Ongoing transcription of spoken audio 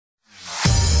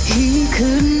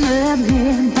couldn't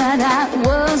admit that I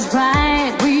was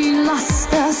right. We lost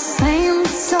the same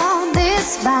soul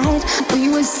despite we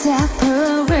were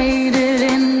separated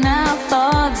in our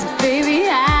thoughts. Baby,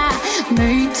 I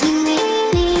made too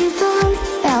many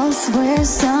thoughts elsewhere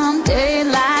someday,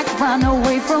 like run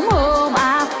away from home.